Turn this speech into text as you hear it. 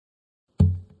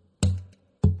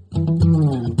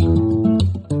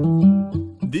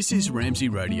This is Ramsey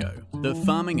Radio, the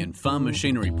farming and farm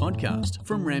machinery podcast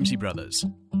from Ramsey Brothers,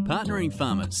 partnering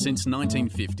farmers since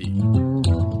 1950.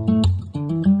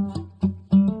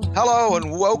 Hello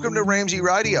and welcome to Ramsey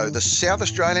Radio, the South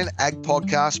Australian Ag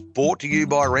Podcast brought to you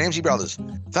by Ramsey Brothers.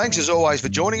 Thanks as always for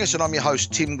joining us, and I'm your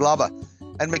host, Tim Glover.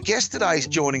 And my guest today is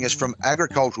joining us from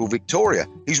Agricultural Victoria.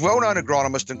 He's well-known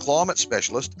agronomist and climate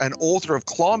specialist and author of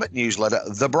climate newsletter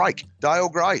The Break. Dale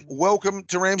Gray, welcome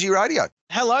to Ramsey Radio.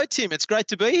 Hello, Tim. It's great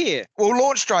to be here. We'll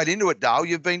launch straight into it, Dale.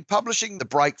 You've been publishing The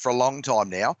Break for a long time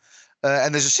now,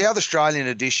 and there's a South Australian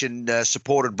edition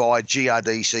supported by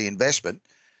GRDC Investment.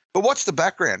 But what's the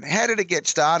background? How did it get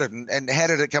started and how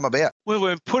did it come about? Well,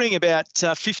 we're putting about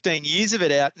 15 years of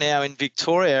it out now in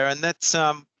Victoria, and that's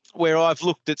where I've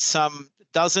looked at some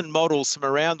dozen models from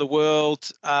around the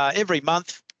world every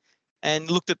month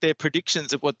and looked at their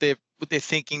predictions of what they're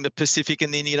thinking the Pacific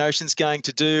and the Indian Ocean's going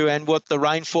to do, and what the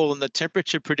rainfall and the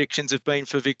temperature predictions have been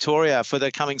for Victoria for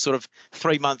the coming sort of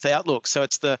 3-month outlook. So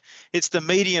it's the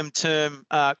medium-term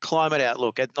climate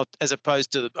outlook, not as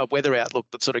opposed to a weather outlook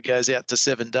that sort of goes out to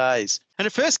 7 days. And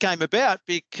it first came about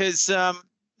because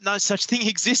no such thing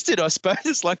existed, I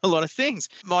suppose, like a lot of things.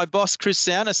 My boss, Chris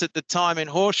Saunis, at the time in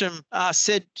Horsham,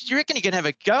 said, "Do you reckon you can have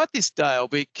a go at this, Dale?"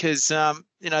 Because,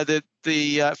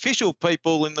 the official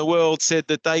people in the world said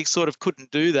that they sort of couldn't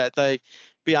do that. They'd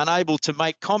be unable to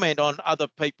make comment on other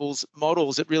people's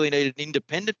models. It really needed an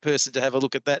independent person to have a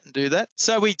look at that and do that.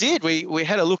 So we did. We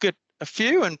had a look at a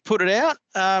few and put it out,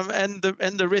 and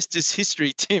the rest is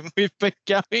history, Tim. We've been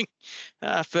going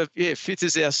this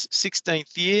is our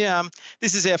 16th year.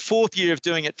 This is our 4th year of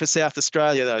doing it for South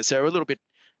Australia, though, so we're a little bit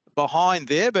behind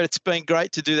there, but it's been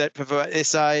great to do that for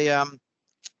SA,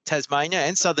 Tasmania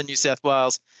and Southern New South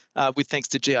Wales, with thanks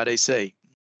to GRDC.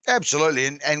 Absolutely,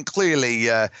 and clearly,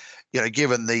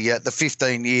 given the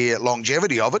 15-year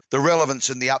longevity of it, the relevance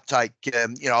and the uptake,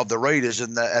 of the readers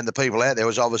and the people out there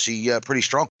was obviously pretty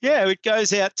strong. Yeah, it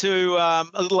goes out to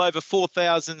a little over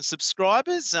 4,000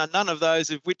 subscribers. None of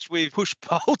those of which we've pushed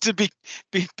poll to be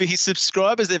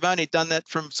subscribers. They've only done that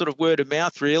from sort of word of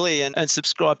mouth, really, and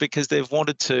subscribe because they've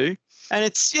wanted to. And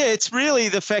it's really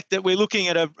the fact that we're looking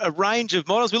at a range of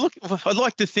models. I'd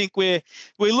like to think we're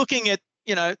looking at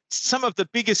some of the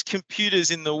biggest computers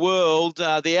in the world, the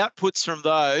outputs from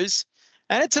those.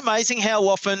 And it's amazing how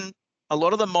often a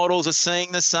lot of the models are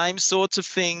seeing the same sorts of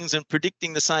things and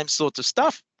predicting the same sorts of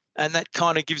stuff. And that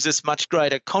kind of gives us much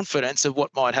greater confidence of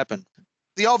what might happen.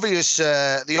 The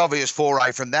obvious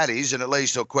foray from that is, and it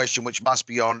leads to a question which must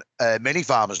be on many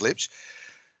farmers' lips.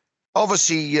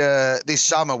 Obviously, this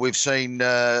summer we've seen,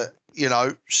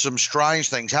 some strange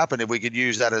things happen, if we could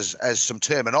use that as some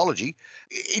terminology.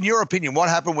 In your opinion, what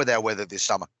happened with our weather this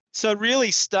summer? So it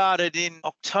really started in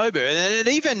October, and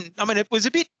it was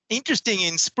a bit interesting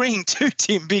in spring too,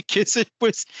 Tim, because it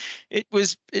was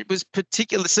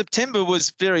particular. September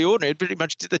was very ordinary.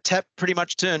 The tap pretty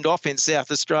much turned off in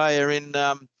South Australia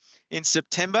in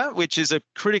September, which is a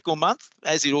critical month,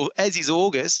 as is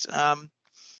August.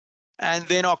 And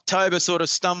then October sort of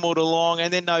stumbled along,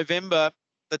 and then November,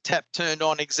 the tap turned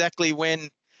on exactly when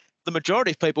the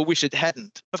majority of people wish it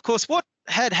hadn't. Of course, what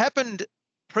had happened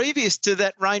previous to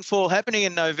that rainfall happening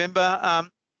in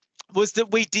November was that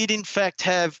we did in fact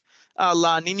have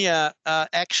La Nina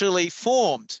actually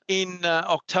formed in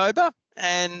October.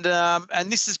 And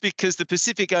this is because the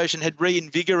Pacific Ocean had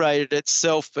reinvigorated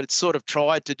itself, but it sort of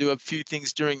tried to do a few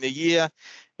things during the year.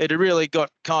 It had really got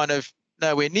kind of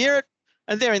nowhere near it.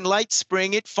 And there in late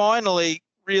spring, it finally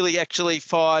really actually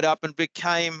fired up and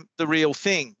became the real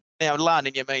thing. Now, La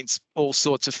Nina means all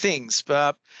sorts of things,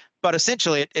 but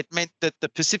essentially it meant that the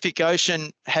Pacific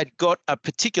Ocean had got a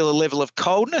particular level of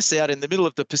coldness out in the middle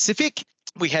of the Pacific.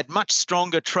 We had much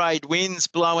stronger trade winds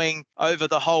blowing over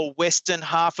the whole western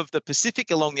half of the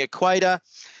Pacific along the equator,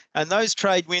 and those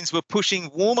trade winds were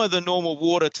pushing warmer than normal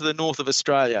water to the north of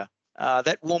Australia.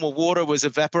 That warmer water was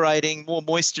evaporating more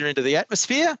moisture into the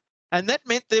atmosphere, and that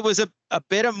meant there was a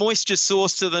better moisture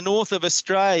source to the north of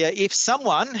Australia if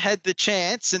someone had the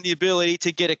chance and the ability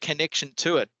to get a connection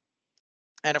to it.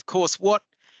 And of course, what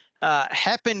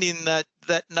happened in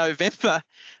that November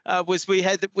was we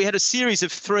had a series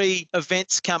of 3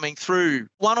 events coming through.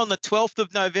 One on the 12th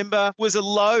of November was a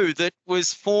low that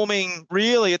was forming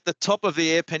really at the top of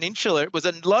the Eyre Peninsula. It was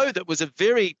a low that was a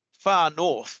very far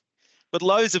north. But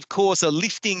lows, of course, are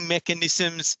lifting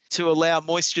mechanisms to allow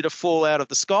moisture to fall out of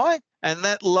the sky. And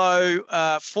that low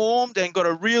formed and got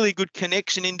a really good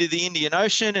connection into the Indian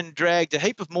Ocean and dragged a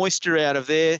heap of moisture out of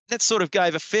there. That sort of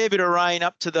gave a fair bit of rain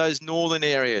up to those northern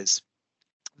areas.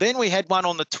 Then we had one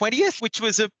on the 20th, which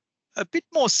was a a bit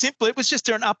more simple. It was just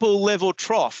an upper level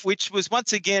trough, which was,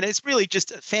 once again, it's really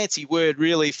just a fancy word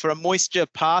really for a moisture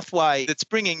pathway that's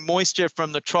bringing moisture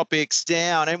from the tropics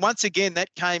down. And once again,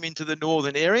 that came into the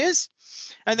northern areas.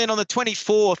 And then on the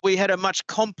 24th, we had a much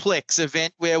complex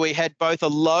event where we had both a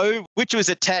low, which was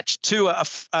attached to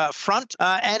a front,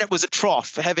 and it was a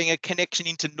trough, having a connection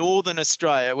into northern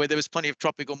Australia, where there was plenty of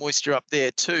tropical moisture up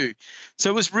there too. So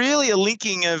it was really a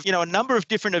linking of, a number of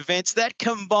different events that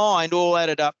combined all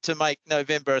added up to make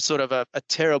November a sort of a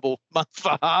terrible month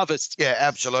for harvest. Yeah,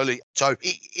 absolutely. So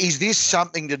is this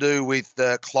something to do with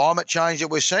the climate change that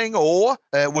we're seeing, or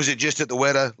was it just at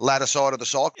the latter side of the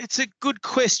cycle? It's a good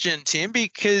question, Tim,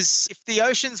 because if the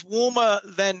ocean's warmer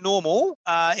than normal,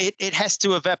 it has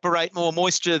to evaporate more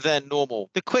moisture than normal.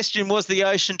 The question, was the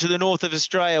ocean to the north of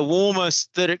Australia warmest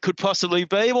that it could possibly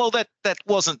be? Well, that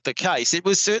wasn't the case. It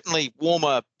was certainly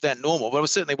warmer than normal, but it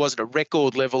certainly wasn't a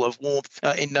record level of warmth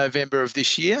in November of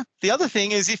this year. The other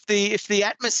thing is if the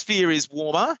atmosphere is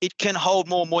warmer, it can hold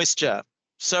more moisture.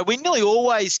 So we nearly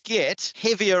always get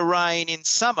heavier rain in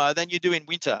summer than you do in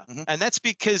winter. Mm-hmm. And that's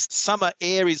because summer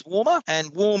air is warmer, and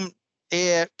warm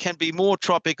air can be more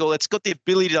tropical. It's got the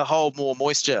ability to hold more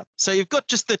moisture. So you've got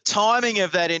just the timing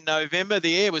of that in November.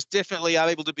 The air was definitely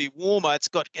able to be warmer.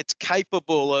 It's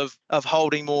capable of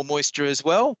holding more moisture as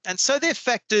well. And so they're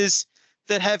factors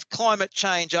that have climate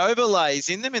change overlays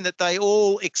in them, in that they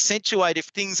all accentuate if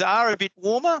things are a bit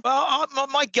warmer. Well,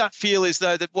 my gut feel is,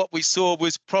 though, that what we saw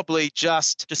was probably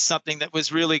just something that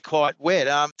was really quite wet.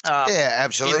 Yeah,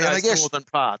 absolutely. In those and I guess northern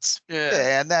parts.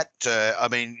 Yeah, and that,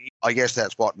 I guess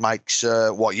that's what makes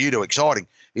what you do exciting,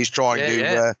 is trying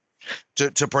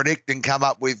to predict and come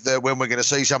up with when we're going to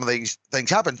see some of these things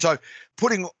happen. So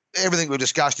putting everything we've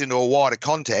discussed into a wider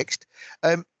context,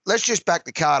 let's just back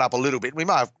the card up a little bit. We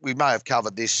may have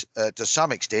covered this to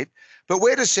some extent, but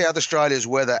where does South Australia's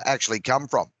weather actually come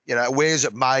from? Where's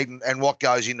it made, and what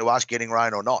goes into us getting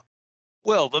rain or not?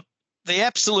 Well, the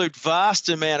absolute vast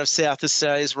amount of South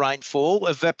Australia's rainfall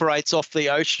evaporates off the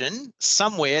ocean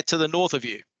somewhere to the north of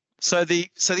you. So the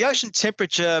ocean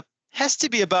temperature has to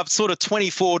be above sort of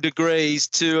 24 degrees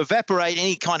to evaporate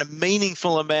any kind of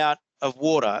meaningful amount of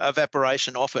water,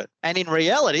 evaporation off it. And in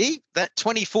reality, that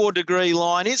 24-degree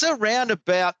line is around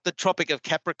about the Tropic of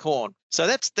Capricorn. So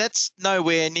that's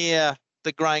nowhere near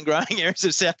the growing areas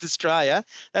of South Australia.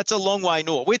 That's a long way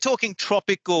north. We're talking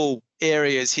tropical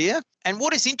areas here. And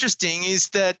what is interesting is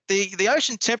that the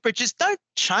ocean temperatures don't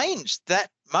change that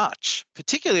much,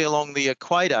 particularly along the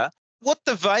equator. What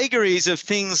the vagaries of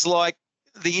things like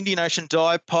the Indian Ocean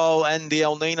Dipole and the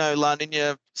El Nino La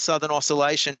Nina Southern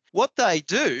Oscillation, what they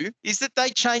do is that they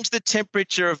change the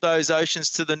temperature of those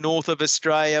oceans to the north of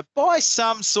Australia by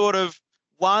some sort of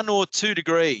 1 or 2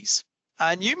 degrees.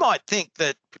 And you might think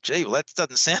that, gee, well, that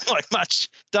doesn't sound like much,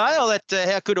 Dale.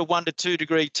 How could a 1 to 2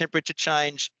 degree temperature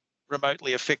change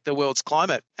remotely affect the world's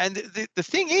climate? And the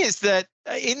thing is that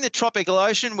in the tropical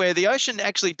ocean, where the ocean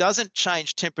actually doesn't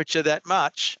change temperature that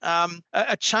much,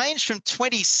 a change from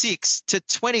 26 to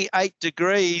 28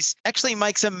 degrees actually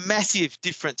makes a massive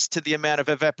difference to the amount of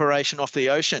evaporation off the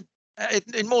ocean.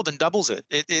 It more than doubles it.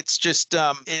 It's just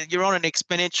you're on an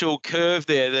exponential curve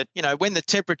there that, when the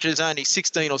temperature is only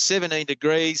 16 or 17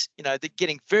 degrees, they're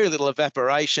getting very little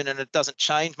evaporation and it doesn't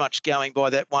change much going by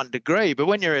that 1 degree. But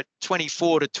when you're at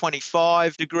 24 to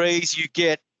 25 degrees, you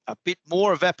get a bit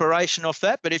more evaporation off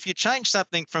that. But if you change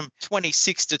something from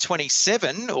 26 to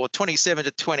 27 or 27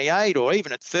 to 28 or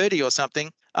even at 30 or something,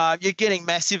 you're getting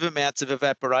massive amounts of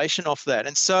evaporation off that.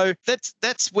 And so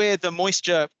that's where the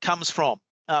moisture comes from.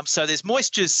 So there's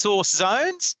moisture source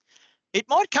zones. It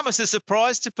might come as a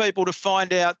surprise to people to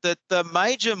find out that the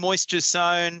major moisture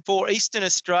zone for Eastern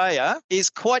Australia is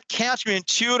quite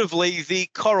counterintuitively the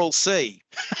Coral Sea.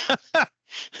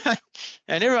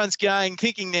 And everyone's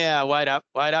thinking now, wait up,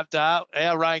 Dale,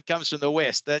 our rain comes from the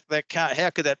west. That can't, how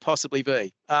could that possibly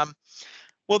be?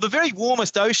 Well, the very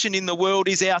warmest ocean in the world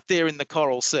is out there in the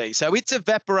Coral Sea. So it's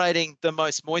evaporating the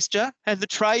most moisture, and the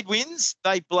trade winds,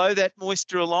 they blow that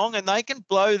moisture along, and they can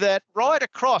blow that right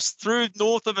across through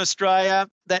north of Australia.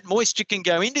 That moisture can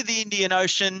go into the Indian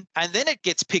Ocean, and then it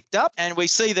gets picked up, and we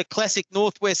see the classic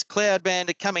northwest cloud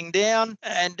band coming down,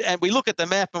 and we look at the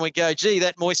map and we go, gee,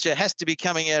 that moisture has to be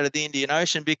coming out of the Indian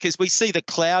Ocean because we see the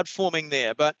cloud forming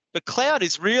there. But the cloud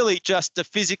is really just a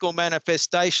physical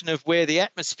manifestation of where the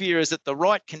atmosphere is at the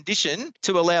right condition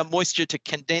to allow moisture to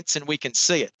condense and we can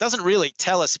see it. Doesn't really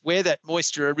tell us where that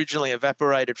moisture originally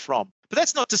evaporated from. But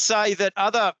that's not to say that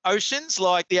other oceans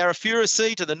like the Arafura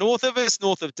Sea to the north of us,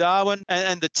 north of Darwin,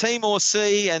 and the Timor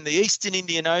Sea and the Eastern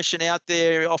Indian Ocean out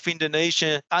there off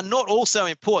Indonesia are not also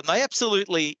important. They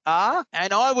absolutely are.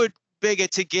 And I would beggar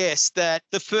to guess that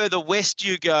the further west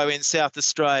you go in South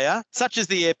Australia, such as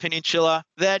the Eyre Peninsula,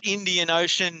 that Indian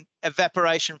Ocean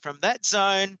evaporation from that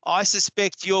zone, I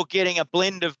suspect you're getting a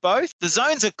blend of both. The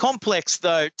zones are complex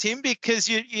though, Tim, because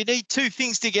you need two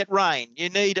things to get rain. You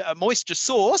need a moisture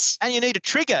source and you need a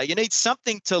trigger. You need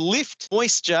something to lift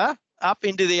moisture up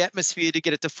into the atmosphere to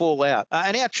get it to fall out.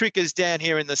 And our triggers down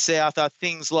here in the south are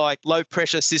things like low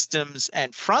pressure systems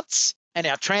and fronts. And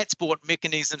our transport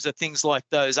mechanisms are things like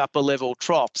those upper level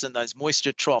troughs and those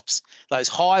moisture troughs, those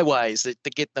highways that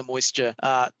get the moisture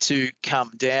to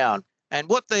come down. And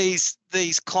what these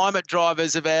climate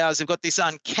drivers of ours have got this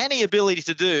uncanny ability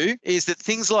to do is that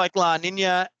things like La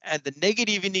Nina and the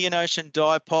negative Indian Ocean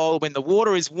dipole, when the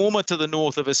water is warmer to the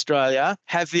north of Australia,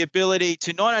 have the ability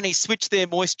to not only switch their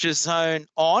moisture zone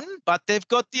on, but they've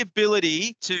got the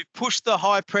ability to push the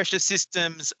high pressure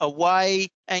systems away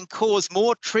and cause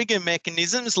more trigger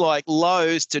mechanisms like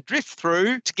lows to drift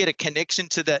through to get a connection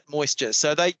to that moisture.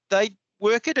 So they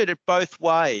work at it both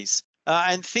ways.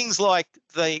 And things like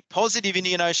the positive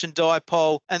Indian Ocean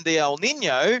dipole and the El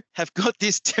Nino have got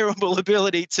this terrible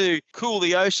ability to cool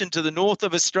the ocean to the north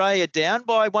of Australia down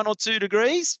by 1 or 2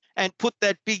 degrees and put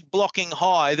that big blocking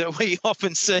high that we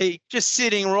often see just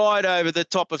sitting right over the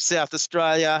top of South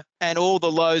Australia, and all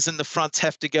the lows and the fronts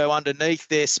have to go underneath.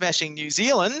 They're smashing New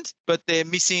Zealand, but they're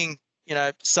missing,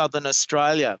 southern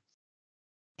Australia.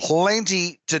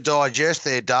 Plenty to digest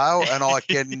there, Dale, and I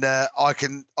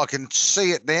can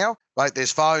see it now. Mate,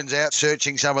 there's phones out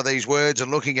searching some of these words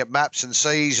and looking at maps and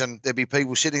seas, and there'd be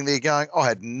people sitting there going, I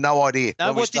had no idea.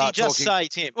 No, what did he just say,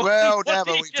 Tim? Well, now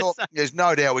that we talk, there's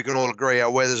no doubt we can all agree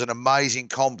our weather's an amazing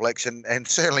complex and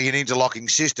certainly an interlocking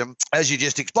system, as you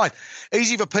just explained.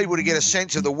 Easy for people to get a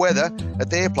sense of the weather at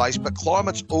their place, but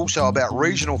climate's also about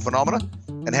regional phenomena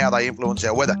and how they influence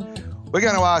our weather. We're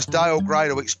going to ask Dale Gray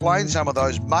to explain some of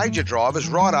those major drivers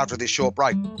right after this short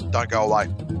break. Don't go away.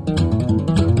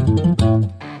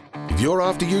 If you're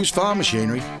after used farm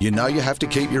machinery, you know you have to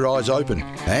keep your eyes open.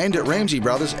 And at Ramsey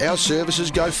Brothers, our services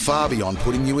go far beyond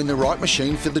putting you in the right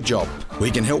machine for the job.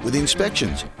 We can help with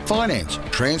inspections, finance,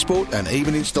 transport and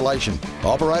even installation,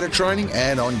 operator training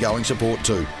and ongoing support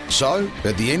too. So,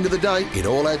 at the end of the day, it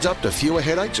all adds up to fewer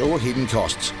headaches or hidden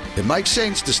costs. It makes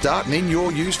sense to start an in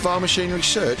your used farm machinery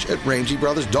search at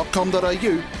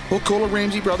ramseybrothers.com.au or call a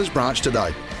Ramsey Brothers branch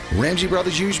today. Ramsey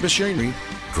Brothers Used Machinery,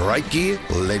 great gear,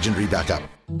 legendary backup.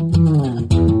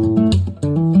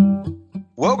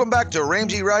 Welcome back to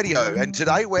Ramsey Radio, and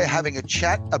today we're having a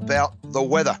chat about the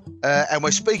weather, and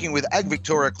we're speaking with Ag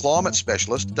Victoria climate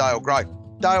specialist Dale Gray.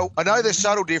 Dale, I know there's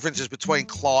subtle differences between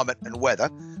climate and weather,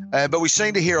 but we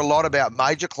seem to hear a lot about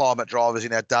major climate drivers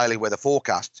in our daily weather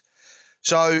forecasts.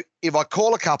 So if I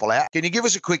call a couple out, can you give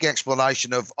us a quick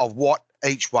explanation of what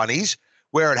each one is,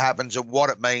 where it happens and what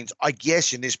it means, I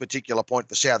guess, in this particular point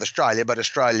for South Australia, but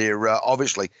Australia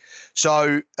obviously.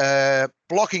 So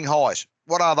blocking highs,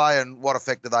 what are they and what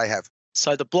effect do they have?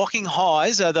 So the blocking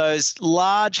highs are those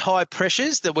large high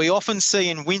pressures that we often see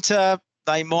in winter.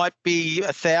 They might be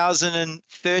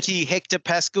 1,030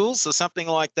 hectopascals or something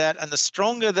like that. And the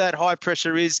stronger that high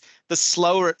pressure is, the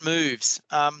slower it moves.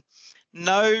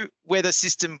 No weather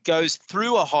system goes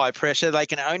through a high pressure. They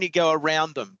can only go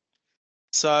around them.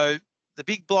 So the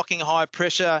big blocking high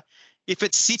pressure, if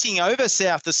it's sitting over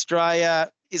South Australia,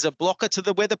 is a blocker to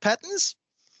the weather patterns.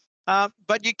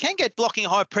 But you can get blocking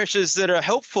high pressures that are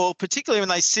helpful, particularly when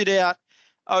they sit out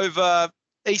over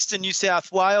eastern New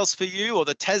South Wales for you or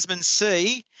the Tasman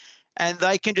Sea, and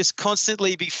they can just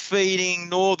constantly be feeding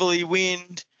northerly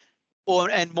wind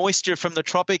and moisture from the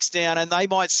tropics down, and they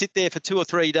might sit there for 2 or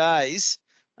 3 days,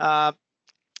 and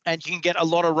you can get a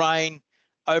lot of rain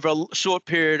over a short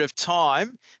period of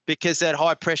time because that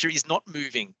high pressure is not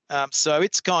moving. So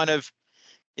it's kind of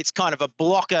a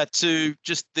blocker to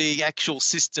just the actual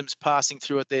systems passing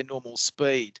through at their normal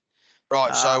speed.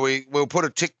 Right, so we'll put a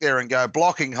tick there and go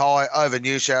blocking high over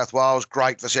New South Wales,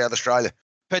 great for South Australia.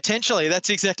 Potentially, that's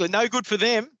exactly. No good for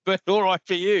them, but all right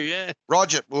for you, yeah.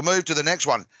 Roger, we'll move to the next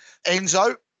one.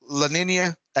 Enzo, La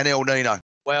Nina and El Nino.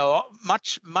 Well,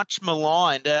 much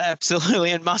maligned,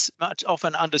 absolutely, and much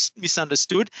often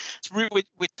misunderstood. We're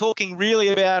talking really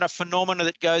about a phenomenon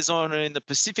that goes on in the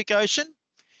Pacific Ocean,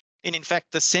 and in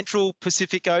fact the central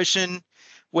Pacific Ocean,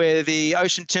 where the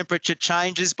ocean temperature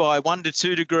changes by 1 to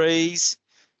 2 degrees,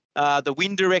 the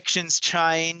wind directions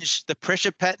change, the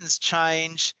pressure patterns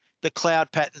change, the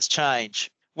cloud patterns change.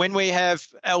 When we have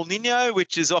El Nino,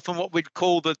 which is often what we'd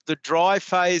call the dry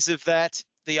phase of that,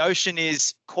 the ocean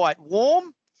is quite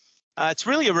warm. It's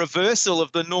really a reversal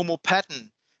of the normal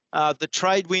pattern. The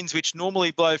trade winds, which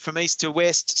normally blow from east to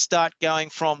west, start going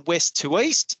from west to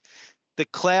east. The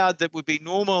cloud that would be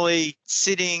normally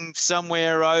sitting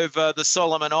somewhere over the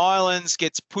Solomon Islands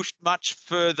gets pushed much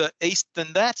further east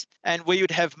than that, and we would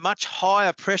have much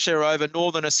higher pressure over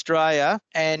northern Australia,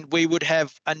 and we would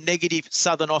have a negative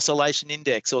Southern Oscillation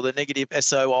Index, or the negative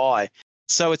SOI.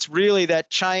 So it's really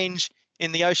that change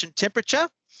in the ocean temperature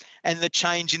and the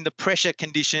change in the pressure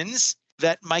conditions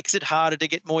that makes it harder to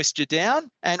get moisture down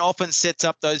and often sets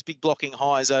up those big blocking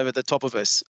highs over the top of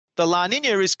us. The La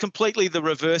Nina is completely the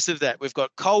reverse of that. We've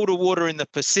got colder water in the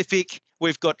Pacific.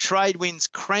 We've got trade winds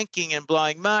cranking and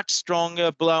blowing much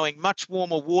stronger, blowing much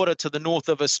warmer water to the north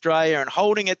of Australia and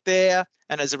holding it there.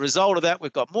 And as a result of that,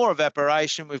 we've got more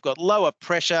evaporation, we've got lower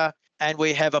pressure, and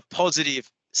we have a positive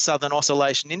Southern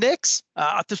Oscillation Index.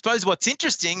 I suppose what's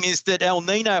interesting is that El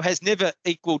Nino has never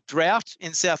equaled drought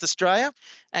in South Australia,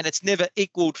 and it's never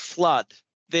equaled flood.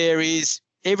 There is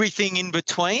everything in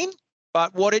between,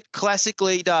 but what it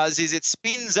classically does is it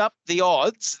spins up the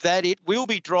odds that it will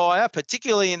be drier,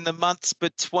 particularly in the months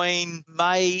between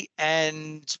May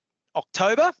and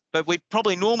October, but we'd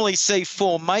probably normally see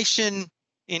formation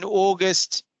in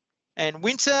August and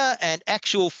winter, and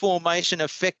actual formation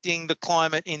affecting the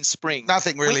climate in spring.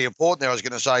 Nothing really important there, I was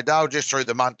going to say, Dale, just through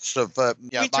the months of winter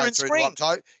May and through spring. to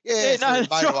October. May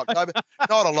to October.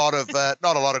 Not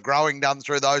a lot of growing done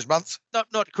through those months.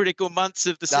 Not critical months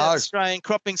of the South Australian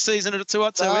cropping season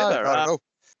whatsoever. No, not at all.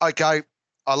 Okay,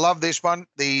 I love this one.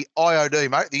 The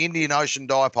IOD, mate, the Indian Ocean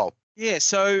Dipole. Yeah,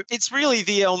 so it's really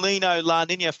the El Nino La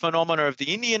Nina phenomena of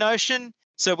the Indian Ocean.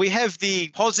 So we have the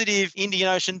positive Indian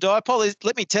Ocean dipole.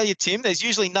 Let me tell you, Tim, there's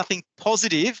usually nothing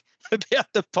positive about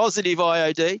the positive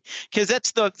IOD, because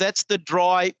that's the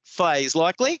dry phase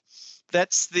likely.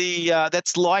 That's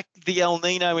like the El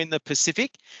Nino in the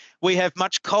Pacific. We have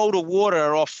much colder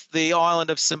water off the island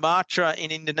of Sumatra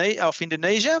in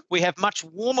Indonesia. We have much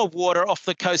warmer water off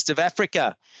the coast of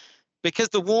Africa. Because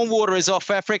the warm water is off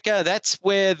Africa, that's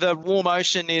where the warm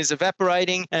ocean is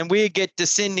evaporating, and we get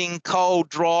descending cold,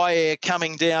 dry air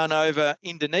coming down over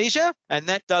Indonesia. And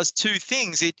that does two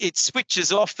things. It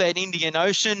switches off that Indian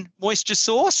Ocean moisture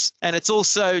source, and it's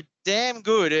also damn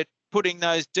good at putting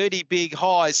those dirty big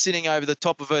highs sitting over the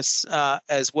top of us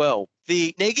as well.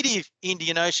 The negative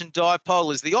Indian Ocean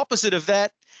dipole is the opposite of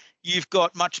that. You've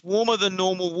got much warmer than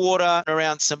normal water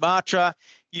around Sumatra.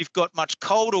 You've got much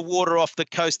colder water off the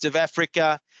coast of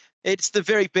Africa. It's the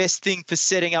very best thing for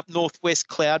setting up northwest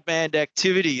cloud band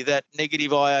activity, that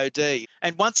negative IOD.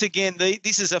 And once again,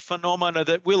 this is a phenomena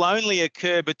that will only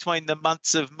occur between the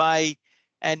months of May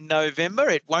and November.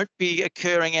 It won't be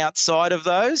occurring outside of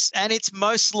those. And it's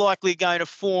most likely going to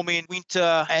form in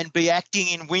winter and be acting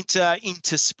in winter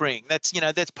into spring. That's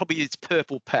probably its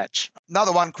purple patch.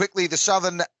 Another one quickly, the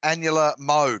Southern Annular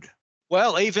Mode.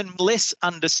 Well, even less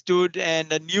understood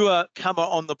and a newer comer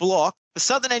on the block. The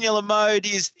Southern Annular Mode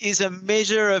is a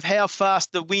measure of how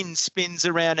fast the wind spins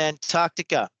around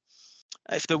Antarctica.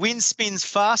 If the wind spins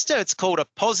faster, it's called a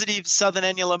positive Southern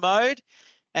Annular Mode.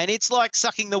 And it's like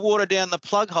sucking the water down the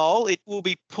plug hole. It will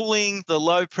be pulling the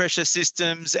low pressure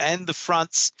systems and the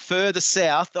fronts further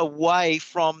south away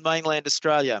from mainland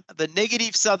Australia. The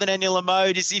negative Southern Annular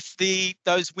Mode is if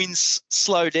those winds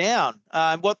slow down.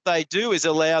 What they do is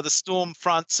allow the storm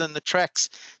fronts and the tracks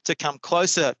to come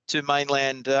closer to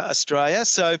mainland Australia.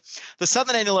 So the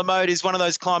Southern Annular Mode is one of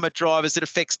those climate drivers that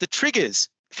affects the triggers.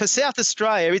 For South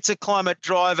Australia, it's a climate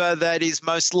driver that is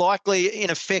most likely in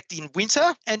effect in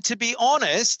winter, and to be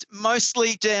honest,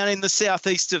 mostly down in the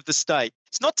southeast of the state.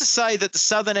 It's not to say that the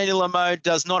Southern Annular Mode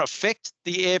does not affect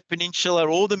the Eyre Peninsula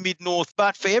or the mid-north,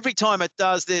 but for every time it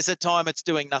does, there's a time it's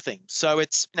doing nothing. So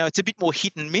it's a bit more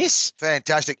hit and miss.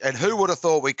 Fantastic. And who would have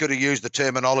thought we could have used the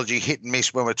terminology hit and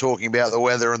miss when we're talking about the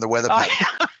weather and the weather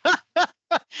pattern?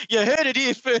 You heard it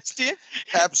here first, dear.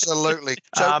 Absolutely.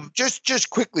 So just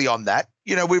quickly on that,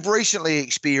 we've recently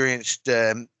experienced,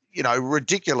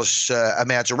 ridiculous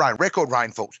amounts of rain, record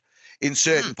rainfalls in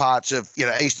certain parts of,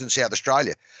 East and South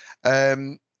Australia.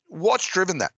 What's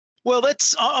driven that? Well,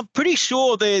 I'm pretty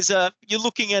sure you're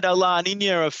looking at a La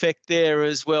Nina effect there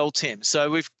as well, Tim.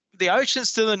 So the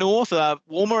oceans to the north are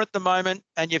warmer at the moment,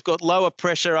 and you've got lower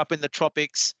pressure up in the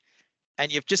tropics,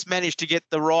 and you've just managed to get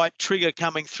the right trigger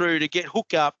coming through to get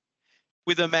hook up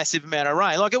with a massive amount of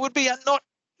rain. Like it wouldn't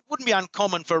be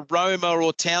uncommon for Roma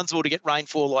or Townsville to get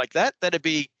rainfall like that. That'd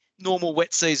be normal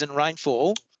wet season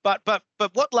rainfall. But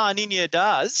what La Nina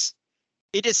does,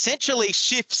 it essentially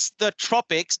shifts the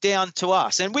tropics down to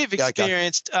us. And we've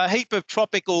experienced a heap of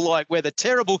tropical like weather,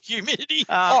 terrible humidity.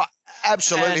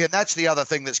 Absolutely. And that's the other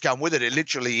thing that's come with it. It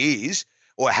literally is,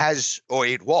 or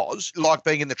it was, like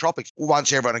being in the tropics.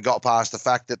 Once everyone had got past the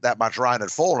fact that much rain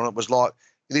had fallen, it was like,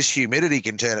 this humidity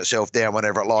can turn itself down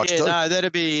whenever it likes to. No,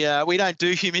 that'd be, we don't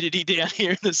do humidity down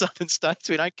here in the southern states.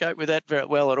 We don't cope with that very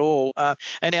well at all.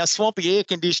 And our swampy air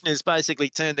conditioners basically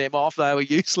turned them off. They were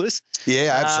useless.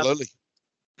 Yeah, absolutely.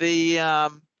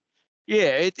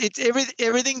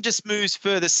 Everything just moves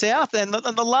further south. And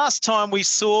the last time we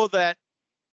saw that,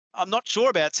 I'm not sure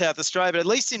about South Australia, but at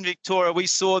least in Victoria, we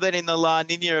saw that in the La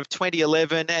Nina of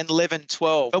 2011 and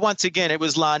 11-12. But once again, it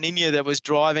was La Nina that was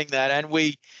driving that. And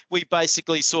we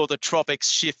basically saw the tropics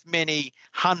shift many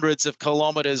hundreds of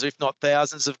kilometres, if not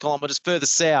thousands of kilometres further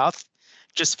south,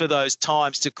 just for those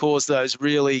times to cause those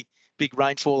really big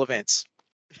rainfall events.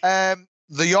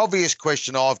 The obvious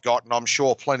question I've got, and I'm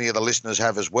sure plenty of the listeners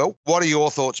have as well, what are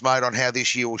your thoughts, mate, on how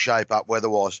this year will shape up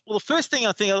weather-wise? Well, the first thing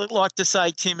I think I'd like to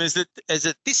say, Tim, is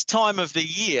that this time of the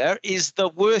year is the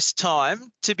worst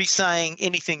time to be saying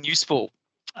anything useful.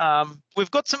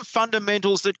 We've got some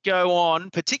fundamentals that go on,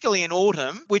 particularly in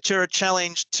autumn, which are a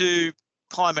challenge to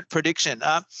climate prediction.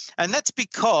 And that's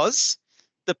because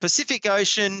the Pacific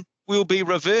Ocean will be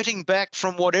reverting back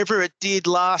from whatever it did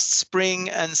last spring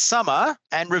and summer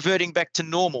and reverting back to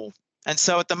normal. And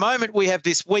so at the moment we have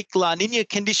this weak La Nina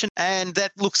condition, and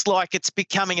that looks like it's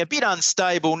becoming a bit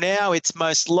unstable now. It's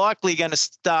most likely going to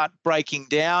start breaking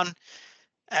down,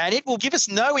 and it will give us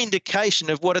no indication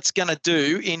of what it's going to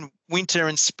do in winter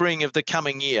and spring of the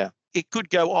coming year. It could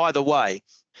go either way.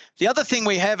 The other thing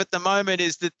we have at the moment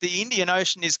is that the Indian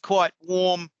Ocean is quite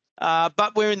warm,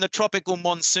 but we're in the tropical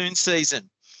monsoon season.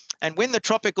 And when the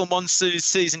tropical monsoon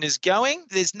season is going,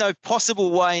 there's no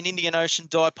possible way an Indian Ocean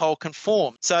dipole can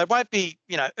form. So it won't be,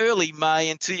 early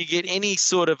May until you get any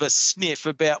sort of a sniff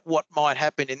about what might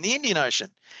happen in the Indian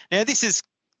Ocean. Now, this is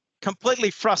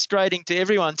completely frustrating to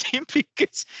everyone, Tim,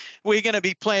 because we're going to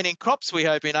be planting crops, we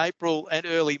hope, in April and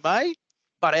early May.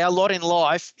 But our lot in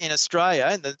life in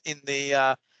Australia, in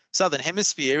the Southern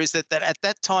Hemisphere, is that at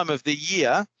that time of the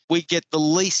year, we get the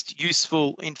least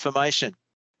useful information.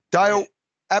 Dale,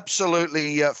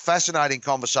 absolutely fascinating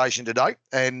conversation today,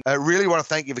 and I really want to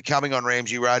thank you for coming on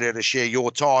Ramsey Radio to share your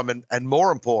time and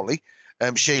more importantly,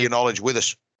 share your knowledge with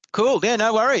us. Cool. Yeah,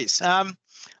 no worries. I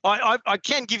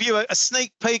can give you a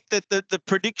sneak peek that the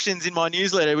predictions in my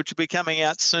newsletter, which will be coming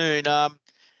out soon,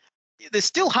 there's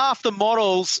still half the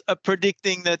models are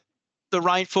predicting that the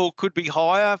rainfall could be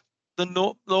higher than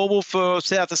normal for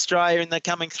South Australia in the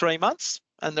coming 3 months,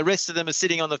 and the rest of them are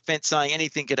sitting on the fence saying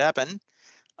anything could happen.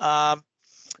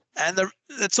 And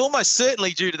it's almost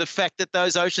certainly due to the fact that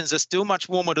those oceans are still much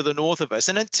warmer to the north of us.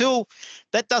 And until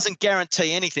that doesn't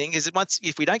guarantee anything, is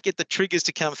if we don't get the triggers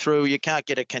to come through, you can't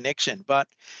get a connection. But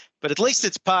at least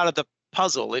it's part of the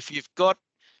puzzle. If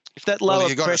that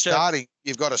lower pressure,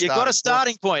 you've got a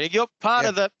starting point. You've got part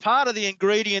of the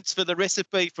ingredients for the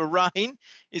recipe for rain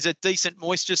is a decent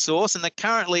moisture source, and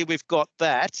currently we've got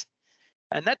that,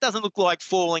 and that doesn't look like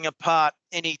falling apart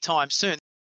anytime soon.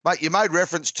 Mate, you made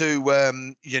reference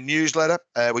to your newsletter.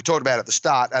 We talked about it at the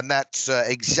start, and that's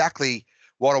exactly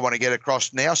what I want to get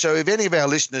across now. So if any of our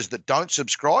listeners that don't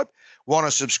subscribe want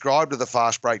to subscribe to the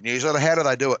Fast Break newsletter, how do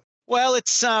they do it? Well,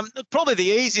 it's probably the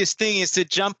easiest thing is to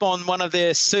jump on one of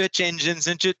their search engines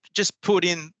and just put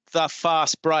in the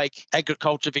Fast Break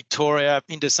Agriculture Victoria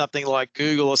into something like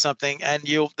Google or something, and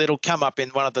it'll come up in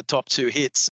one of the top 2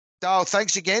 hits. Dale,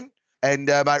 thanks again. And,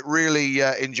 mate, really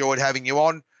enjoyed having you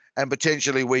on. And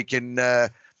potentially we can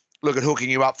look at hooking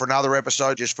you up for another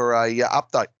episode just for a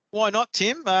update. Why not,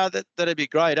 Tim? That'd be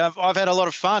great. I've had a lot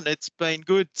of fun. It's been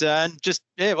good. And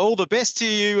all the best to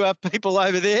you people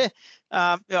over there.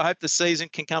 I hope the season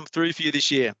can come through for you this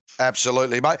year.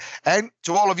 Absolutely, mate. And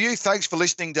to all of you, thanks for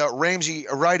listening to Ramsey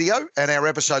Radio and our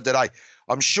episode today.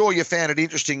 I'm sure you found it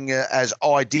interesting as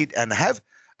I did and have.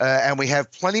 And we have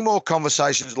plenty more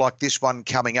conversations like this one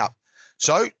coming up.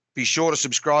 So be sure to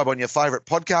subscribe on your favourite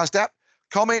podcast app,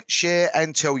 comment, share,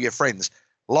 and tell your friends.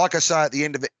 Like I say at the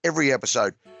end of every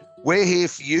episode, we're here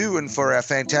for you and for our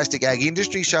fantastic ag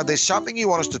industry. So if there's something you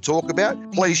want us to talk about,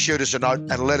 please shoot us a note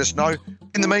and let us know.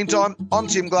 In the meantime, I'm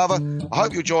Tim Glover. I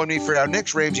hope you'll join me for our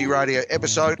next Ramsey Radio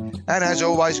episode. And as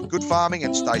always, good farming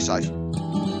and stay safe.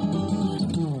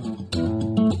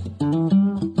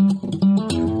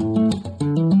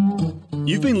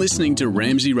 You've been listening to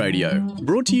Ramsey Radio,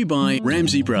 brought to you by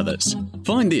Ramsey Brothers.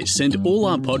 Find this and all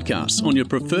our podcasts on your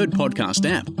preferred podcast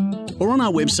app or on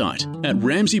our website at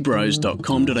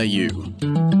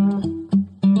ramseybros.com.au.